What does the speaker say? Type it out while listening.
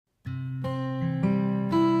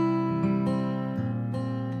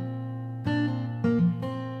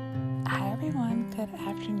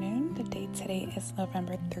is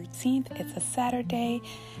November 13th. It's a Saturday,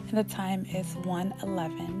 and the time is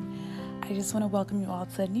 1:11. I just want to welcome you all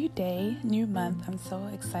to a new day, new month. I'm so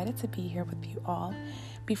excited to be here with you all.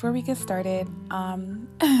 Before we get started,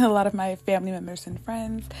 a lot of my family members and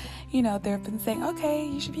friends, they've been saying, okay,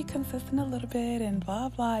 you should be consistent a little bit and blah,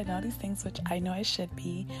 blah, and all these things, which I know I should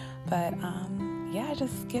be. But, I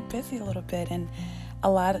just get busy a little bit, and a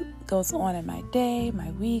lot goes on in my day,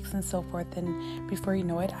 my weeks, and so forth. And before you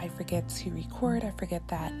know it, I forget to record. I forget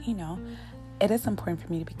that, it is important for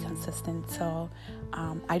me to be consistent. So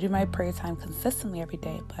I do my prayer time consistently every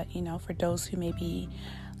day. But, for those who may be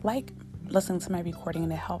like listening to my recording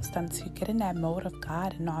and it helps them to get in that mode of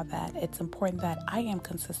God and all that, it's important that I am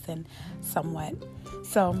consistent somewhat.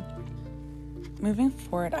 So moving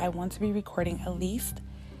forward, I want to be recording at least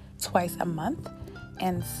twice a month.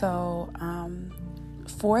 And so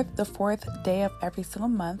the fourth day of every single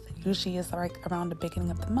month usually is like around the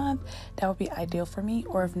beginning of the month. That would be ideal for me.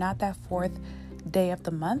 Or if not that fourth day of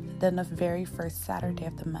the month, then the very first Saturday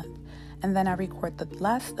of the month. And then I record the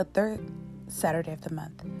third Saturday of the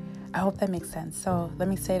month. I hope that makes sense. So let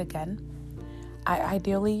me say it again. I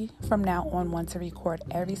ideally from now on want to record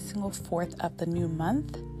every single fourth of the new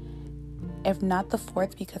month. If not the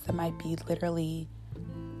fourth, because it might be literally,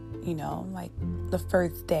 like the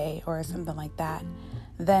first day or something like that.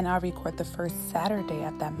 Then I'll record the first Saturday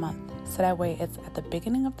of that month. So that way it's at the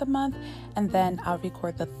beginning of the month, and then I'll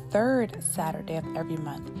record the third Saturday of every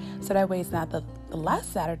month. So that way it's not the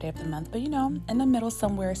last Saturday of the month, but in the middle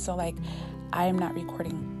somewhere. So like I am not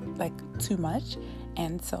recording like too much.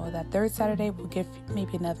 And so that third Saturday will give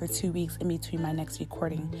maybe another 2 weeks in between my next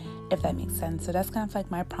recording, if that makes sense. So that's kind of like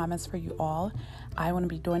my promise for you all. I want to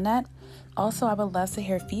be doing that. Also, I would love to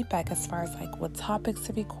hear feedback as far as like what topics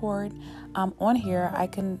to record. On here, I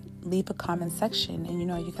can leave a comment section, and you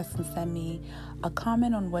guys can send me a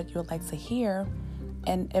comment on what you would like to hear.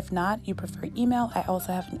 And if not, you prefer email, I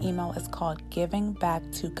also have an email. It's called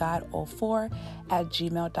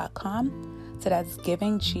givingbacktoGod04@gmail.com. So that's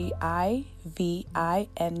giving,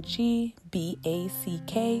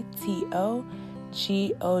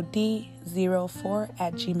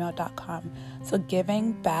 givingbacktoGod04@gmail.com. So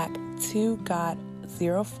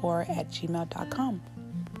givingbacktoGod04@gmail.com.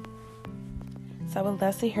 So I would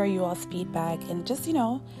love to hear you all's feedback and just,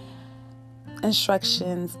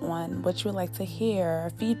 instructions on what you would like to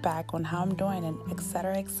hear, feedback on how I'm doing, and et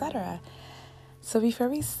cetera, et cetera. So before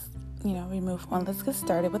we move on, let's get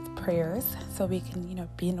started with prayers so we can,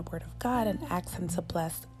 be in the Word of God and ask Him to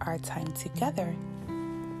bless our time together.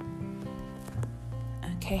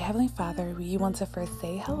 Okay, Heavenly Father, we want to first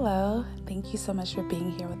say hello. Thank you so much for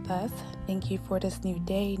being here with us. Thank you for this new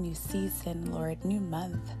day, new season, Lord, new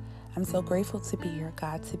month. I'm so grateful to be your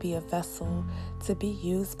God, to be a vessel, to be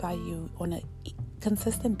used by you on a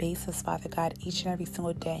consistent basis, Father God, each and every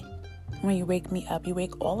single day. When you wake me up, you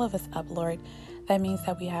wake all of us up, Lord. That means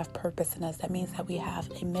that we have purpose in us. That means that we have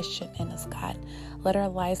a mission in us, God. Let our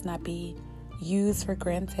lives not be used for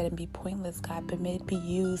granted and be pointless, God, but may it be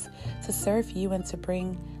used to serve you and to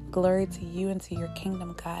bring glory to you and to your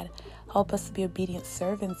kingdom, God. Help us to be obedient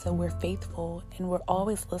servants so we're faithful and we're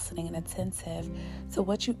always listening and attentive to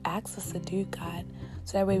what you ask us to do, God.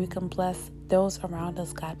 So that way we can bless those around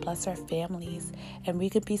us, God. Bless our families, and we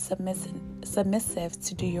could be submissive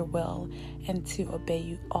to do your will and to obey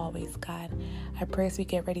you always, God. I pray as we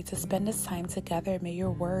get ready to spend this time together, may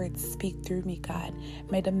your words speak through me, God.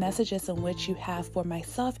 May the messages in which you have for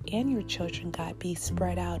myself and your children, God, be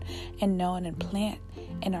spread out and known and plant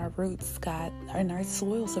in our roots, God, in our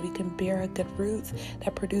soil, so we can bear good roots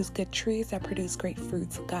that produce good trees, that produce great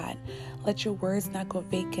fruits, God. Let your words not go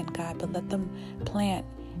vacant, God, but let them plant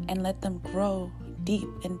and let them grow deep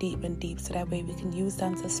and deep and deep, so that way we can use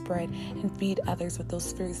them to spread and feed others with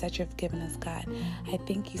those fruits that you've given us, God. I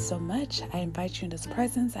thank you so much. I invite you in this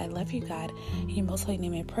presence. I love you, God. In your most holy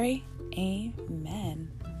name I pray. Amen.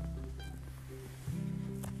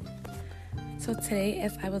 So today,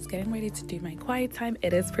 as I was getting ready to do my quiet time,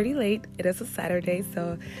 it is pretty late. It is a Saturday,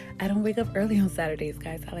 so I don't wake up early on Saturdays,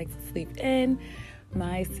 guys. I like to sleep in.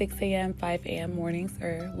 My 6 a.m., 5 a.m. mornings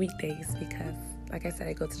are weekdays because, like I said,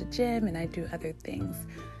 I go to the gym and I do other things.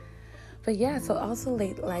 But yeah, so also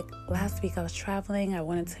late, like last week I was traveling. I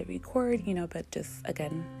wanted to record, but just,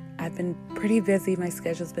 again, I've been pretty busy. My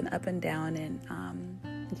schedule's been up and down, and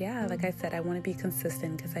like I said, I want to be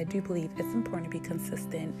consistent because I do believe it's important to be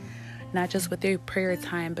consistent, not just with your prayer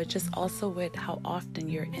time, but just also with how often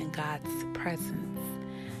you're in God's presence,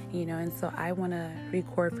 and so I want to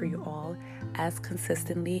record for you all as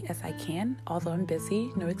consistently as I can, although I'm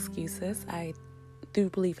busy, no excuses. I do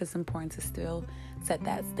believe it's important to still set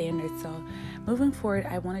that standard. So moving forward,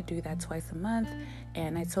 I want to do that twice a month.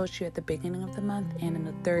 And I told you at the beginning of the month and in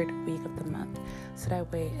the third week of the month. So that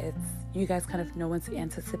way you guys kind of know when to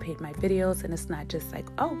anticipate my videos, and it's not just like,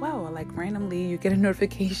 oh wow, like randomly you get a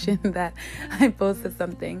notification that I posted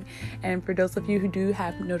something. And for those of you who do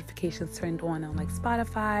have notifications turned on like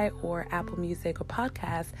Spotify or Apple Music or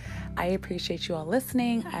podcasts, I appreciate you all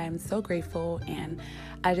listening. I am so grateful, and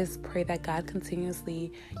I just pray that God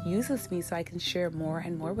continuously uses me so I can share more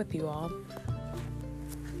and more with you all.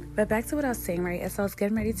 But back to what I was saying, right? As I was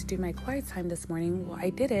getting ready to do my quiet time this morning, well, I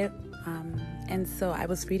did it. And so I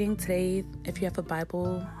was reading today. If you have a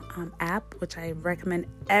Bible app, which I recommend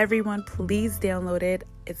everyone, please download it.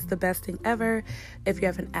 It's the best thing ever. If you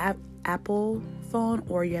have an Apple phone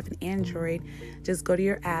or you have an Android, just go to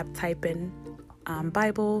your app, type in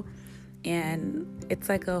Bible, and it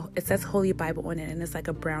says Holy Bible on it, and it's like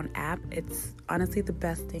a brown app. It's honestly the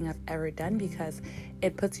best thing I've ever done because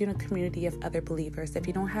it puts you in a community of other believers. If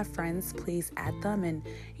you don't have friends, please add them and,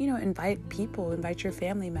 invite your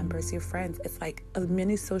family members, your friends. It's like a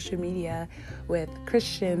mini social media with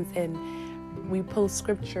Christians, and we post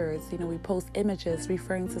scriptures, we post images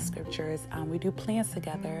referring to scriptures. We do plans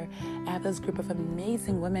together. I have this group of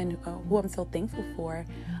amazing women who I'm so thankful for.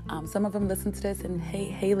 Some of them listen to this, and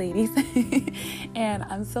hey ladies. And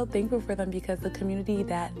I'm so thankful for them because the community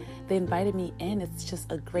that they invited me in, it's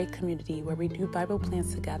just a great community where we do Bible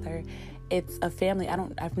plans together. It's a family.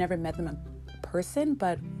 I've never met them in person,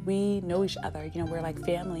 but we know each other. We're like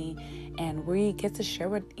family, and we get to share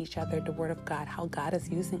with each other the word of God, how God is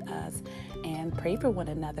using us, and pray for one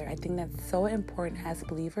another. I think that's so important as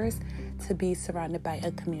believers, to be surrounded by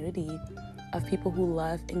a community of people who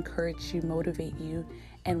love, encourage you, motivate you,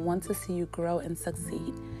 and want to see you grow and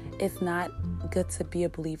succeed. It's not good to be a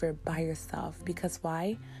believer by yourself, because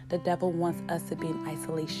why? The devil wants us to be in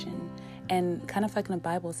isolation. And kind of like in the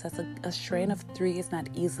Bible, it says a strand of three is not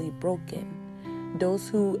easily broken. Those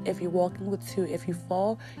who, if you're walking with two, if you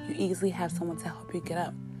fall, you easily have someone to help you get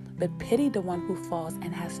up. But pity the one who falls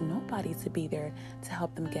and has nobody to be there to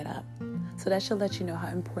help them get up. So that should let you know how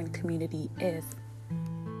important community is.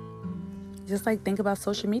 Just like think about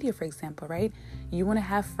social media, for example, right? You want to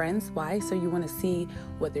have friends. Why? So you want to see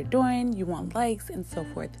what they're doing. You want likes and so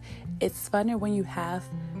forth. It's funner when you have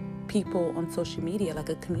people on social media, like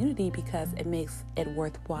a community, because it makes it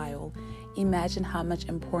worthwhile. Imagine how much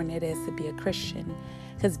important it is to be a Christian,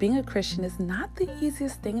 because being a Christian is not the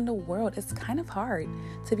easiest thing in the world. It's kind of hard,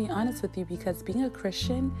 to be honest with you, because being a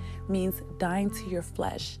Christian means dying to your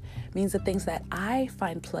flesh, means the things that I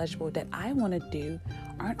find pleasurable, that I want to do,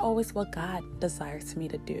 aren't always what God desires me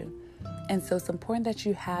to do. And so it's important that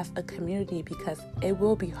you have a community, because it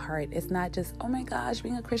will be hard. It's not just, oh my gosh,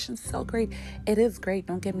 being a Christian is so great. It is great,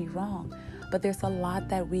 don't get me wrong. But there's a lot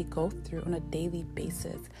that we go through on a daily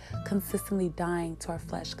basis, consistently dying to our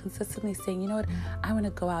flesh, consistently saying, you know what, I want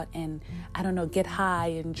to go out and, get high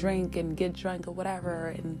and drink and get drunk or whatever,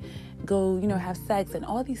 and go, have sex and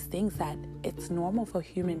all these things that it's normal for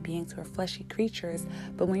human beings who are fleshy creatures.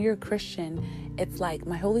 But when you're a Christian, it's like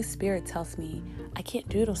my Holy Spirit tells me I can't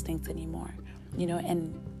do those things anymore,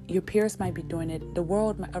 and your peers might be doing it. The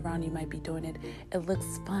world around you might be doing it. It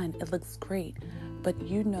looks fun. It looks great. But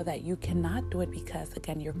you know that you cannot do it because,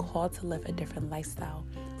 again, you're called to live a different lifestyle.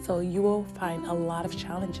 So you will find a lot of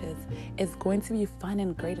challenges. It's going to be fun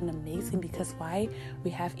and great and amazing because why?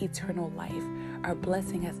 We have eternal life. Our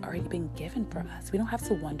blessing has already been given for us. We don't have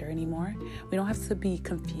to wonder anymore. We don't have to be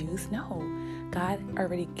confused. No, God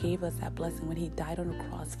already gave us that blessing when He died on the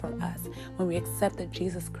cross for us. When we accepted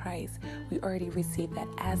Jesus Christ, we already received that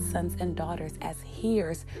as sons and daughters, as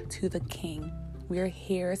heirs to the King. We are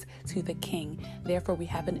heirs to the King. Therefore, we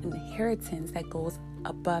have an inheritance that goes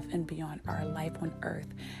above and beyond our life on earth.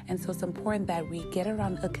 And so it's important that we get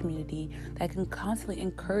around a community that can constantly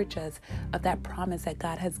encourage us of that promise that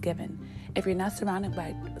God has given. If you're not surrounded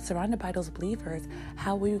by those believers,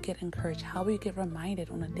 how will you get encouraged? How will you get reminded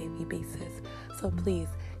on a daily basis? So please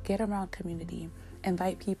get around community.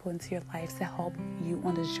 Invite people into your life to help you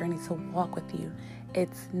on this journey, to walk with you.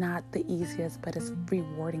 It's not the easiest, but it's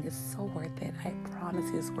rewarding. It's so worth it. I promise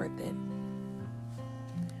you it's worth it.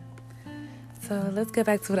 So let's get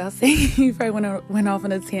back to what I was saying before I went off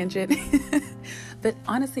on a tangent. But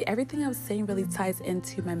honestly, everything I was saying really ties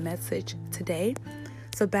into my message today.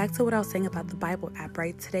 So back to what I was saying about the Bible app,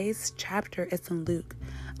 right? Today's chapter is in Luke.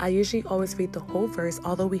 I usually always read the whole verse,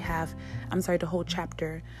 the whole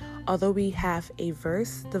chapter. Although we have a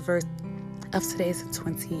verse, the verse of today is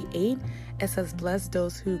 28. It says, bless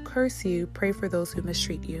those who curse you, pray for those who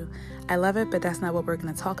mistreat you. I love it, but that's not what we're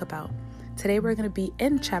going to talk about. Today we're going to be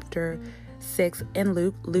in chapter 6 in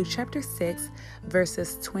Luke chapter 6,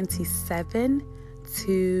 verses 27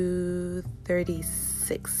 to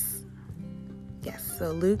 36. Yes,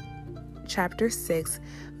 so Luke chapter 6,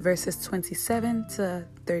 verses 27 to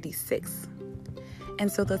 36.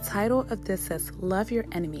 And so the title of this says, Love Your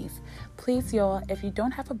Enemies. Please, y'all, if you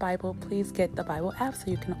don't have a Bible, please get the Bible app so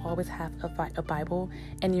you can always have a Bible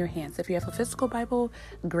in your hands. If you have a physical Bible,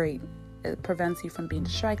 great. It prevents you from being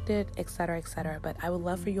distracted, etc., etc. But I would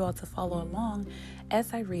love for you all to follow along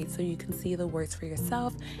as I read so you can see the words for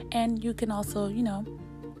yourself. And you can also,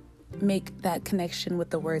 make that connection with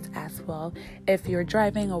the words as well. If you're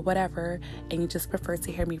driving or whatever and you just prefer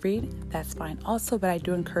to hear me read, that's fine also. But I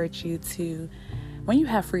do encourage you to, when you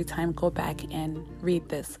have free time, go back and read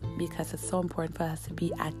this because it's so important for us to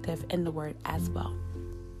be active in the word as well.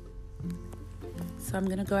 So I'm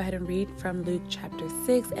going to go ahead and read from Luke chapter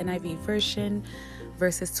 6, NIV version,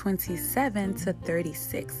 verses 27 to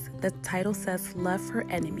 36. The title says, Love for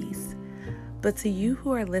Enemies. But to you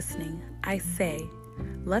who are listening, I say,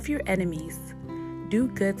 love your enemies. Do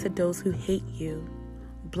good to those who hate you.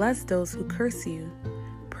 Bless those who curse you.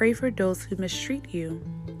 Pray for those who mistreat you.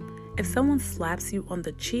 If someone slaps you on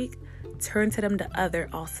the cheek, turn to them the other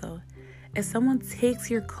also. If someone takes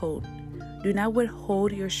your coat, do not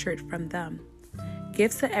withhold your shirt from them.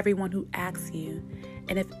 Give to everyone who asks you,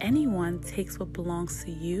 and if anyone takes what belongs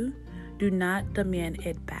to you, do not demand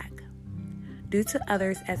it back. Do to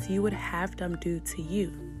others as you would have them do to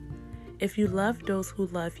you. If you love those who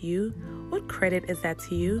love you, what credit is that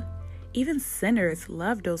to you? Even sinners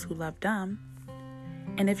love those who love them.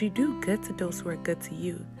 And if you do good to those who are good to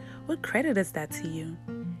you, what credit is that to you?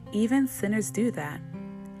 Even sinners do that.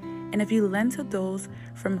 And if you lend to those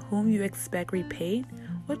from whom you expect repaid,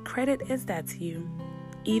 what credit is that to you?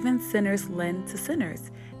 Even sinners lend to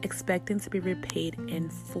sinners, expecting to be repaid in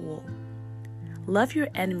full. Love your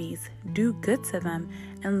enemies, do good to them,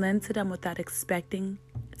 and lend to them without expecting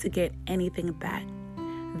to get anything back.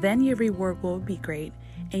 Then your reward will be great,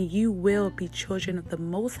 and you will be children of the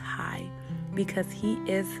Most High, because He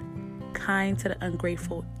is kind to the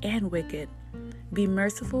ungrateful and wicked. Be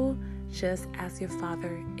merciful, just as your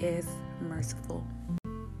Father is merciful.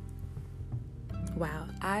 Wow,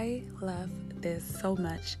 I love this so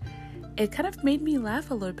much. It kind of made me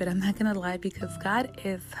laugh a little bit, I'm not gonna lie, because God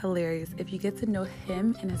is hilarious. If you get to know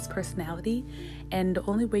Him and His personality, and the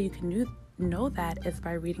only way you can know that is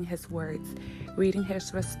by reading His words, reading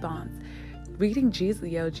His response, reading Jesus.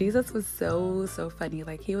 Jesus was so funny.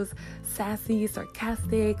 Like, he was sassy,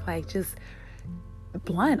 sarcastic, like just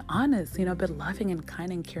blunt, honest, but loving and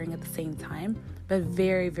kind and caring at the same time, but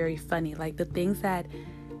very, very funny. Like, the things that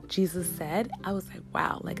Jesus said, I was like,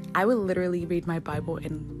 wow. Like, I would literally read my Bible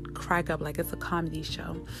and crack up like it's a comedy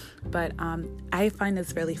show. But I find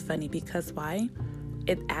this really funny because why?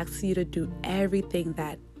 It asks you to do everything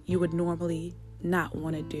that you would normally not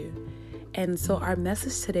want to do. And so our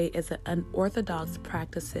message today is the unorthodox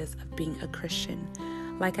practices of being a Christian.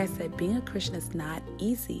 Like I said, being a Christian is not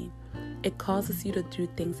easy. It causes you to do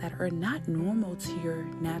things that are not normal to your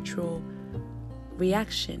natural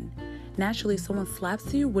reaction. Naturally, if someone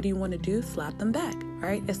slaps you, what do you want to do? Slap them back,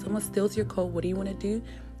 right? If someone steals your coat, what do you want to do?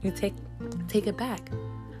 You take it back.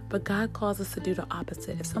 But God calls us to do the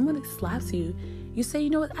opposite. If someone slaps you, you say, you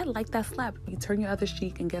know what? I like that slap. You turn your other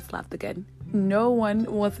cheek and get slapped again. No one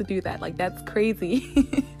wants to do that. Like, that's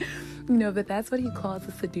crazy. But that's what He calls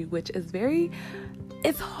us to do, which is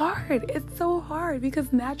it's hard. It's so hard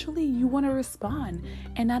because naturally you want to respond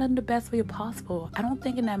and not in the best way possible. I don't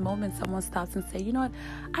think in that moment someone stops and say, you know what?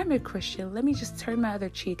 I'm a Christian. Let me just turn my other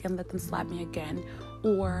cheek and let them slap me again.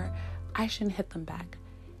 Or I shouldn't hit them back.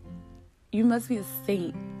 You must be a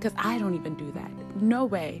saint because I don't even do that. No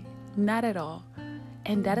way. Not at all.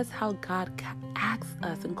 And that is how God asks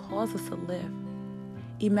us and calls us to live.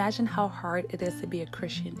 Imagine how hard it is to be a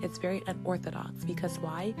Christian. It's very unorthodox because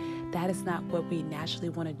why? That is not what we naturally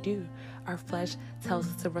want to do. Our flesh tells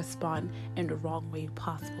us to respond in the wrong way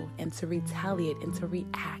possible and to retaliate and to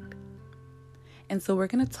react. And so we're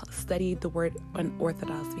going to study the word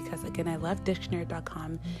unorthodox because, again, I love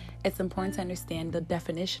dictionary.com. It's important to understand the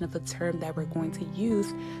definition of the term that we're going to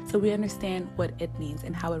use so we understand what it means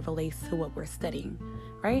and how it relates to what we're studying.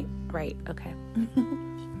 Right? Right. Okay.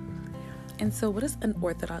 And so what does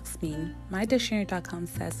unorthodox mean? MyDictionary.com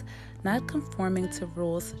says, not conforming to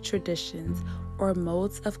rules, traditions, or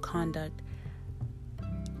modes of conduct.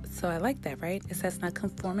 So I like that, right? It says not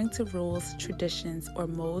conforming to rules, traditions, or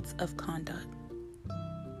modes of conduct.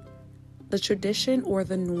 The tradition or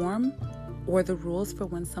the norm or the rules for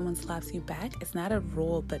when someone slaps you back is not a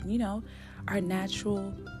rule, but, our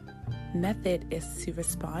natural method is to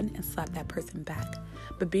respond and slap that person back.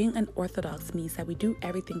 But being unorthodox means that we do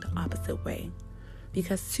everything the opposite way.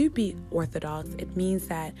 Because to be orthodox, it means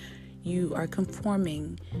that you are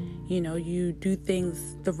conforming, you do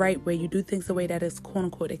things the right way, you do things the way that is quote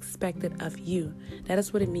unquote expected of you. That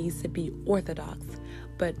is what it means to be orthodox.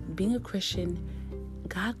 But being a Christian,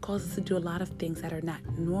 God calls us to do a lot of things that are not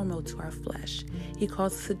normal to our flesh. He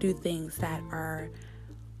calls us to do things that are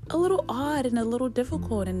a little odd and a little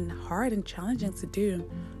difficult and hard and challenging to do.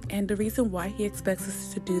 And the reason why he expects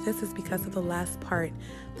us to do this is because of the last part,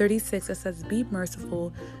 36, it says, be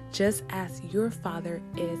merciful just as your Father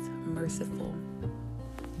is merciful.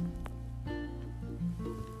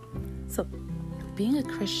 So being a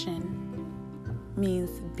Christian means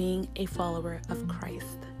being a follower of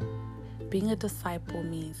Christ. Being a disciple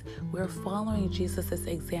means we're following Jesus'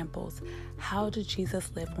 examples. How did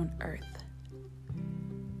Jesus live on earth?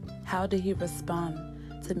 How did he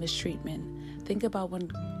respond to mistreatment? Think about when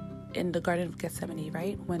in the Garden of Gethsemane,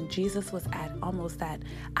 right? When Jesus was at almost that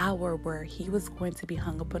hour where he was going to be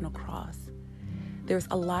hung up on a cross. There's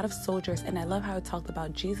a lot of soldiers, and I love how it talked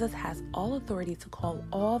about Jesus has all authority to call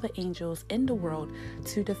all the angels in the world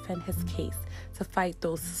to defend his case, to fight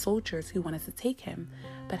those soldiers who wanted to take him.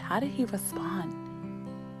 But how did he respond?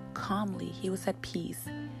 Calmly. He was at peace.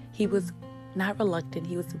 He was not reluctant.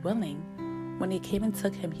 He was willing. When they came and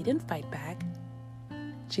took him, he didn't fight back.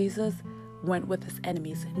 Jesus went with his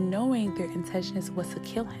enemies, knowing their intentions was to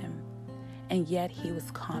kill him. And yet he was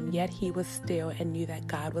calm, yet he was still and knew that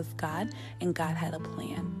God was God and God had a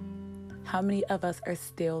plan. How many of us are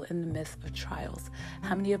still in the midst of trials?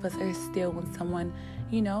 How many of us are still when someone,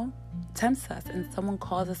 tempts us and someone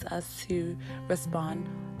causes us to respond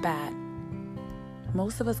bad?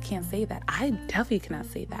 Most of us can't say that. I definitely cannot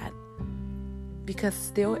say that. Because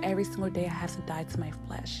still every single day I have to die to my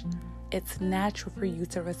flesh. It's natural for you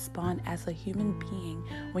to respond as a human being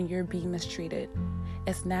when you're being mistreated.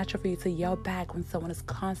 It's natural for you to yell back when someone is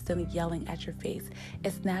constantly yelling at your face.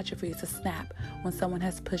 It's natural for you to snap when someone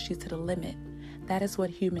has pushed you to the limit. That is what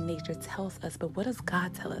human nature tells us. But what does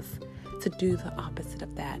God tell us? To do the opposite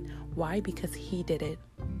of that. Why? Because he did it.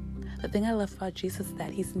 The thing I love about Jesus is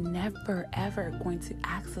that he's never, ever going to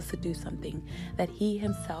ask us to do something that he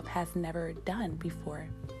himself has never done before.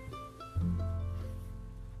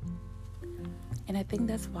 And I think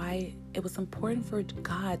that's why it was important for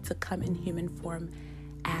God to come in human form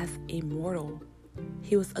as a mortal.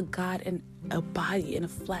 He was a God in a body, in a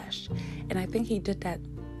flesh. And I think he did that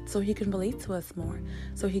so he can relate to us more,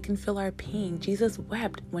 so he can feel our pain. Jesus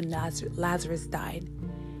wept when Lazarus died.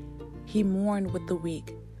 He mourned with the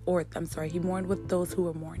weak, he mourned with those who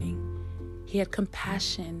were mourning. He had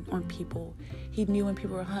compassion on people. He knew when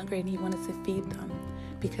people were hungry and he wanted to feed them.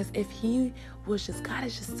 Because if he was just, God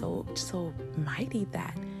is just so mighty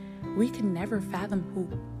that we can never fathom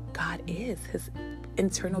who God is. His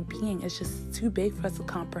internal being is just too big for us to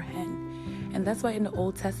comprehend. And that's why in the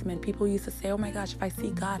Old Testament, people used to say, oh my gosh, if I see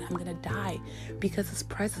God, I'm going to die. Because his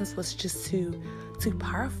presence was just too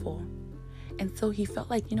powerful. And so he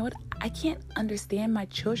felt like, I can't understand my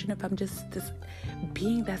children if I'm just this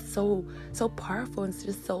being that's so powerful and it's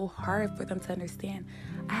just so hard for them to understand.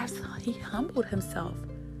 He humbled himself.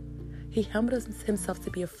 He humbled himself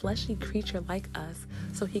to be a fleshly creature like us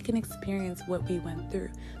so he can experience what we went through,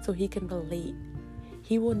 so he can relate.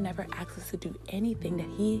 He will never ask us to do anything that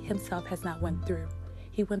he himself has not went through.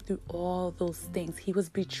 He went through all those things. He was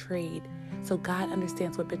betrayed. So God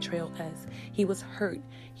understands what betrayal is. He was hurt.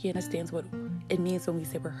 He understands what it means when we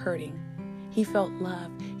say we're hurting. He felt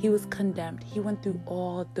love. He was condemned. He went through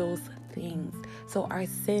all those things. So our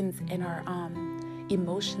sins and our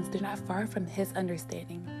emotions, they're not far from his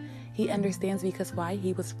understanding. He understands because why?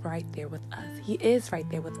 He was right there with us. He is right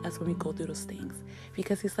there with us when we go through those things.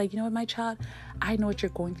 Because he's like, my child, I know what you're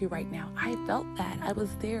going through right now. I felt that. I was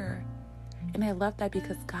there. And I love that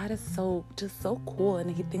because God is so cool, and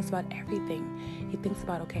he thinks about everything. He thinks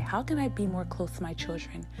about, okay, how can I be more close to my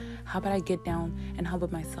children? How about I get down and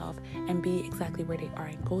humble myself and be exactly where they are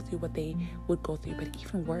and go through what they would go through? But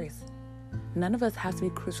even worse, none of us has to be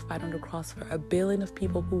crucified on the cross for a billion of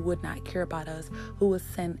people who would not care about us, who would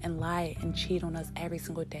sin and lie and cheat on us every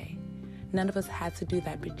single day. None of us had to do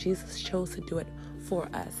that, but Jesus chose to do it for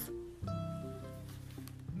us.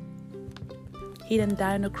 He didn't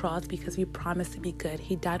die on the cross because we promised to be good.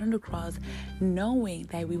 He died on the cross knowing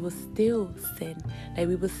that we will still sin, that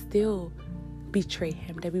we will still betray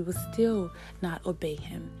him, that we will still not obey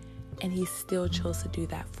him. And he still chose to do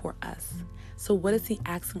that for us. So what is he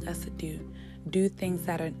asking us to do? Do things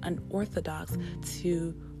that are unorthodox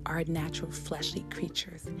to our natural fleshly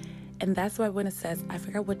creatures. And that's why when it says, I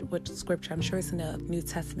forgot what scripture, I'm sure it's in the New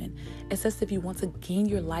Testament. It says if you want to gain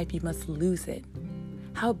your life, you must lose it.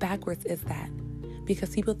 How backwards is that? Because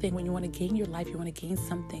people think when you want to gain your life, you want to gain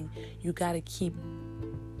something, you got to keep,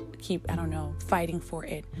 fighting for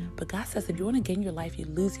it. But God says if you want to gain your life, you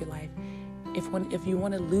lose your life. If you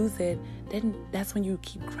want to lose it, then that's when you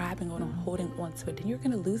keep grabbing on and holding on to it. Then you're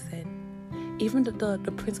going to lose it. Even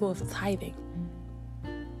the principle of tithing.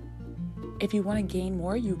 If you want to gain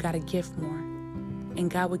more, you got to give more. And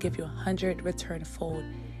God will give you 100 return fold.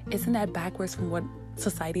 Isn't that backwards from what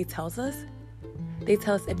society tells us? They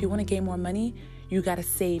tell us if you want to gain more money, you got to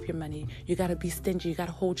save your money. You got to be stingy. You got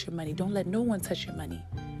to hold your money. Don't let no one touch your money.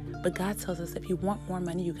 But God tells us if you want more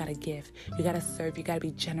money, you got to give. You got to serve. You got to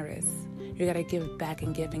be generous. You got to give back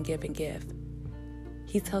and give and give and give.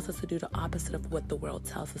 He tells us to do the opposite of what the world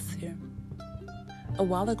tells us to. A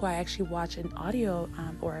while ago, I actually watched an audio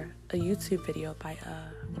or a YouTube video by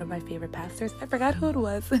one of my favorite pastors. I forgot who it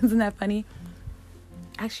was. Isn't that funny?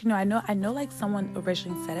 Actually, no, I know like someone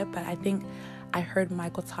originally said it, but I think I heard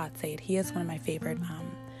Michael Todd say it. He is one of my favorite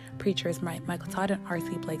preachers, Michael Todd and R.C.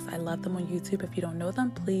 Blakes. I love them on YouTube. If you don't know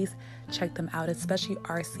them, please check them out, especially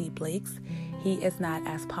R.C. Blakes. He is not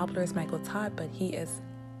as popular as Michael Todd, but he is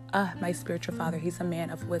my spiritual father. He's a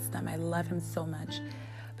man of wisdom. I love him so much.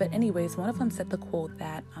 But anyways, one of them said the quote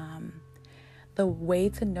that the way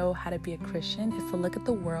to know how to be a Christian is to look at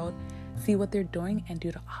the world, see what they're doing, and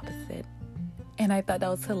do the opposite. And I thought that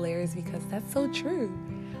was hilarious because that's so true.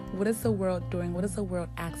 What is the world doing? What does the world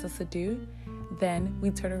ask us to do? Then we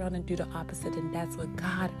turn around and do the opposite, and that's what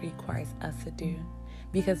God requires us to do.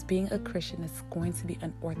 Because being a Christian is going to be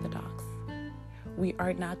unorthodox. We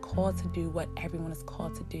are not called to do what everyone is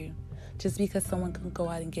called to do. Just because someone can go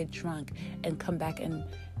out and get drunk and come back and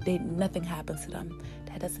nothing happens to them,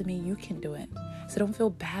 that doesn't mean you can do it. So don't feel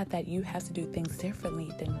bad that you have to do things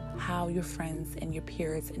differently than how your friends and your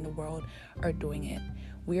peers in the world are doing it.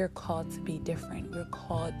 We are called to be different. We're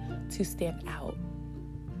called to stand out.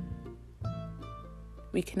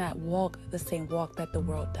 We cannot walk the same walk that the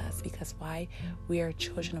world does, because why? We are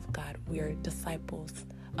children of God. We are disciples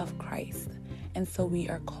of Christ. And so we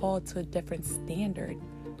are called to a different standard.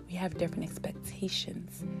 We have different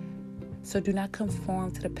expectations. So do not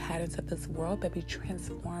conform to the patterns of this world, but be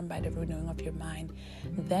transformed by the renewing of your mind.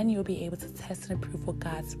 Then you'll be able to test and approve what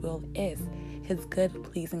God's will is, his good,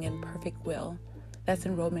 pleasing, and perfect will. That's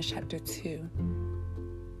in Romans chapter 2.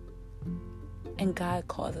 And God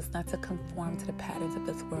calls us not to conform to the patterns of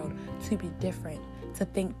this world, to be different, to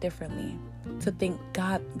think differently, to think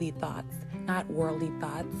godly thoughts, not worldly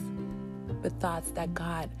thoughts, but thoughts that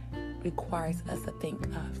God requires us to think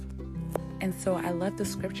of. And so I love the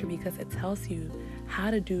scripture because it tells you how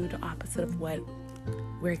to do the opposite of what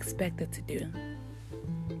we're expected to do.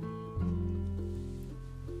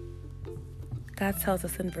 God tells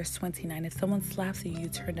us in verse 29, if someone slaps you, you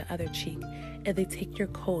turn the other cheek. If they take your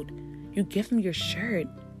coat, you give them your shirt.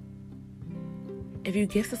 If you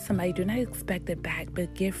give to somebody, do not expect it back,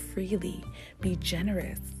 but give freely. Be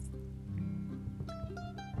generous.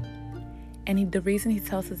 And the reason he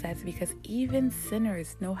tells us that is because even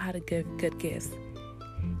sinners know how to give good gifts.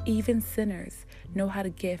 Even sinners know how to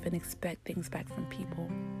give and expect things back from people.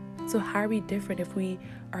 So how are we different if we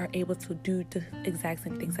are able to do the exact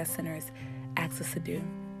same things that sinners ask us to do?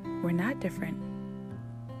 We're not different.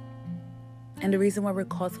 And the reason why we're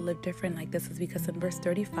called to live different like this is because in verse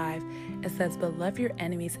 35, it says, but love your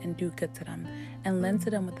enemies and do good to them, and lend to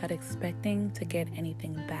them without expecting to get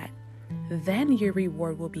anything back. Then your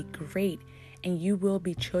reward will be great, and you will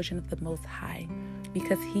be children of the Most High,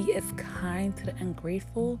 because he is kind to the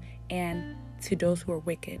ungrateful and to those who are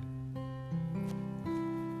wicked.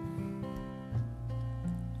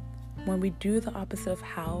 When we do the opposite of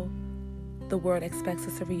how the world expects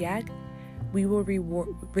us to react, we will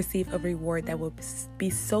receive a reward that will be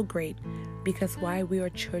so great, because why? We are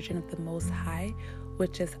children of the Most High,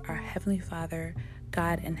 which is our Heavenly Father,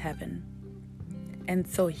 God in heaven. And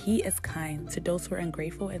so he is kind to those who are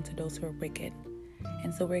ungrateful and to those who are wicked.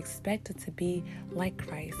 And so we're expected to be like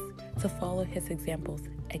Christ, to follow his examples.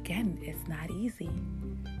 Again, it's not easy.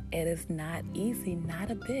 It is not easy,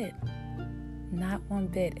 not a bit. Not one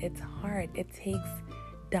bit. It's hard. It takes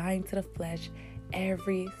dying to the flesh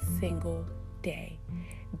every single day.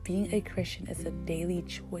 Being a Christian is a daily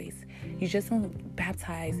choice. You just don't get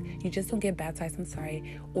baptized,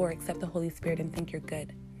 or accept the Holy Spirit and think you're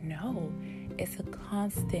good. No, it's a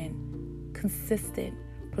constant, consistent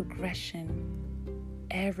progression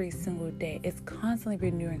every single day. It's constantly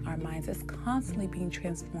renewing our minds. It's constantly being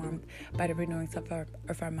transformed by the renewing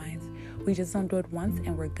of our minds. We just don't do it once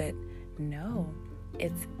and we're good. No,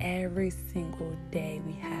 It's every single day.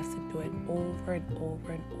 We have to do it over and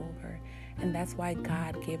over and over. And that's why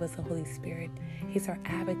God gave us the Holy Spirit. He's our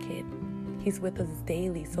advocate. He's with us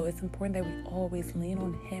daily. So it's important that we always lean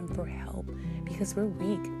on Him for help, because we're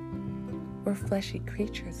weak. We're fleshy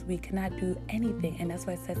creatures. We cannot do anything. And that's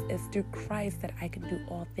why it says it's through Christ that I can do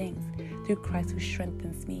all things. Through Christ who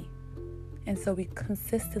strengthens me. And so we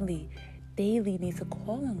consistently, daily need to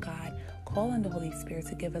call on God, call on the Holy Spirit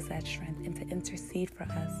to give us that strength and to intercede for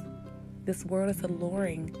us. This world is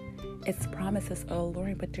alluring. Its promises are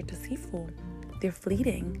alluring, but they're deceitful. They're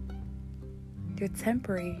fleeting. They're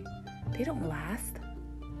temporary. They don't last.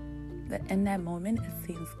 But in that moment, it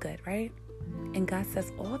seems good, right? And God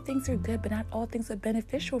says all things are good, but not all things are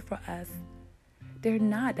beneficial for us. They're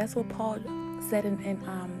not. That's what Paul said in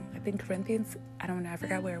I think Corinthians. I don't know. I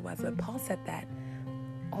forgot where it was, but Paul said that.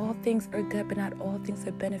 All things are good, but not all things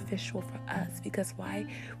are beneficial for us. Because why?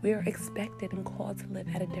 We are expected and called to live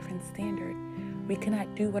at a different standard. We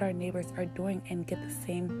cannot do what our neighbors are doing and get the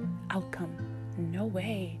same outcome. No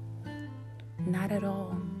way. Not at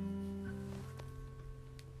all.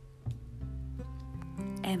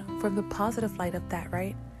 And from the positive light of that,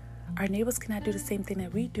 right? Our neighbors cannot do the same thing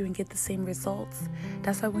that we do and get the same results.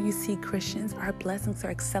 That's why when you see Christians, our blessings are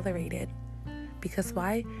accelerated. Because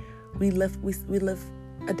why? We live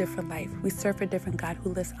a different life. We serve a different God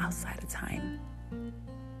who lives outside of time.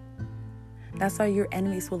 That's why your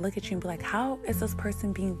enemies will look at you and be like, how is this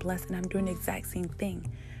person being blessed and I'm doing the exact same thing?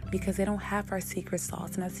 Because they don't have our secret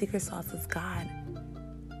sauce, and our secret sauce is God.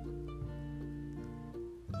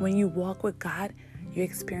 When you walk with God, you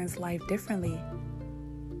experience life differently.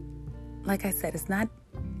 Like I said, it's not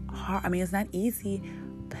hard. It's not easy,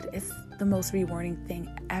 but it's the most rewarding thing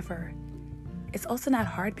ever. It's also not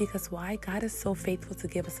hard because why? God is so faithful to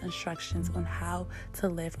give us instructions on how to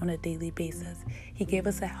live on a daily basis. He gave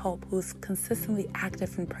us a help who's consistently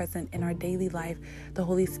active and present in our daily life, the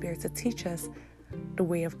Holy Spirit, to teach us the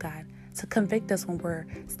way of God, to convict us when we're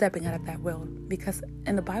stepping out of that will. Because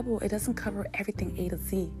in the Bible, it doesn't cover everything A to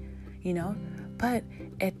Z, but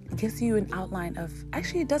it gives you an outline of,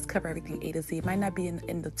 actually it does cover everything A to Z. It might not be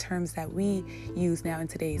in the terms that we use now in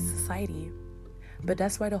today's society. But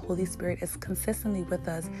that's why the Holy Spirit is consistently with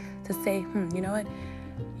us to say, you know what?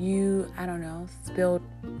 You, spilled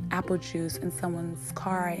apple juice in someone's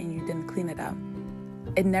car and you didn't clean it up.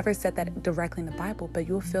 It never said that directly in the Bible, but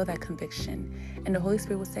you'll feel that conviction. And the Holy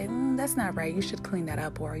Spirit will say, that's not right. You should clean that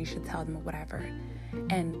up, or you should tell them, or whatever.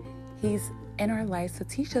 And He's in our lives to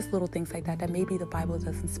teach us little things like that maybe the Bible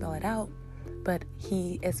doesn't spell it out, but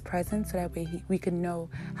He is present so that way we can know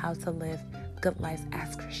how to live good lives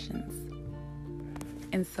as Christians.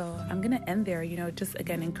 And so I'm going to end there, just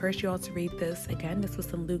again, encourage you all to read this. Again, this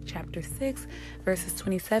was in Luke chapter 6, verses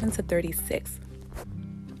 27 to 36.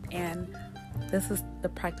 And this is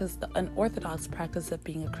the unorthodox practice of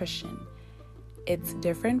being a Christian. It's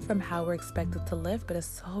different from how we're expected to live, but it's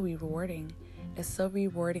so rewarding. It's so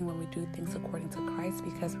rewarding when we do things according to Christ,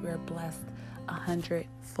 because we are blessed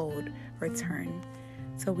 100-fold return.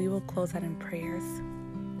 So we will close out in prayers.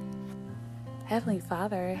 Heavenly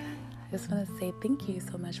Father, I just want to say thank you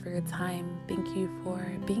so much for your time. Thank you for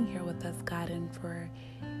being here with us, God, and for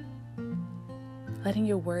letting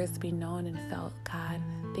your words be known and felt, God.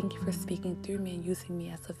 Thank you for speaking through me and using me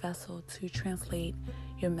as a vessel to translate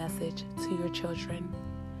your message to your children.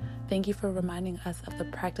 Thank you for reminding us of the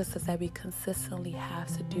practices that we consistently have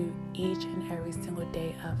to do each and every single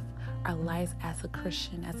day of our lives as a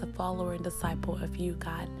Christian, as a follower and disciple of you,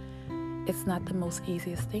 God. It's not the most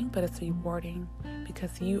easiest thing, but it's rewarding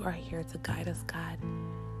because you are here to guide us, God.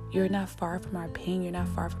 You're not far from our pain. You're not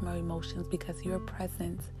far from our emotions because you are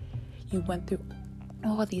present. You went through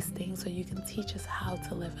all these things so you can teach us how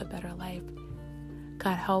to live a better life.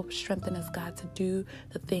 God, help strengthen us, God, to do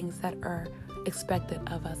the things that are expected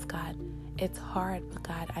of us, God. It's hard, but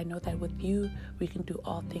God, I know that with you, we can do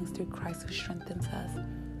all things through Christ who strengthens us.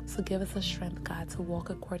 So give us the strength, God, to walk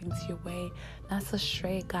according to your way, not so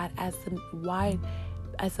straight, God, as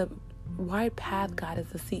a wide path, God, is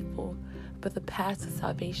deceitful, but the path to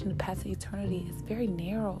salvation, the path to eternity is very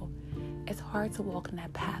narrow. It's hard to walk in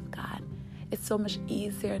that path, God. It's so much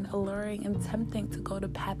easier and alluring and tempting to go the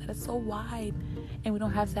path that is so wide, and we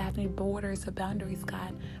don't have to have any borders or boundaries,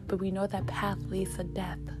 God, but we know that path leads to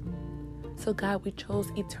death. So God, we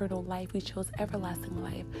chose eternal life. We chose everlasting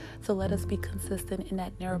life. So let us be consistent in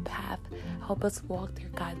that narrow path. Help us walk there,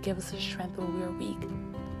 God. Give us the strength when we are weak.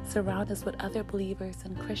 Surround us with other believers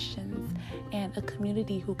and Christians and a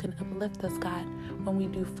community who can uplift us, God, when we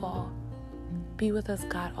do fall. Be with us,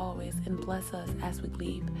 God, always, and bless us as we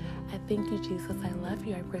leave. I thank you, Jesus. I love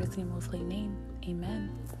you. I pray this in your most holy name. Amen.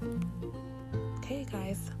 Okay,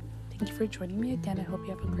 guys, thank you for joining me again. I hope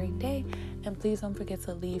you have a great day, and please don't forget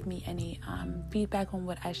to leave me any feedback on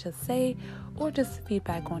what I should say, or just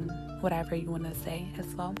feedback on whatever you want to say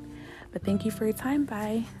as well. But thank you for your time.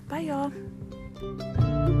 Bye y'all.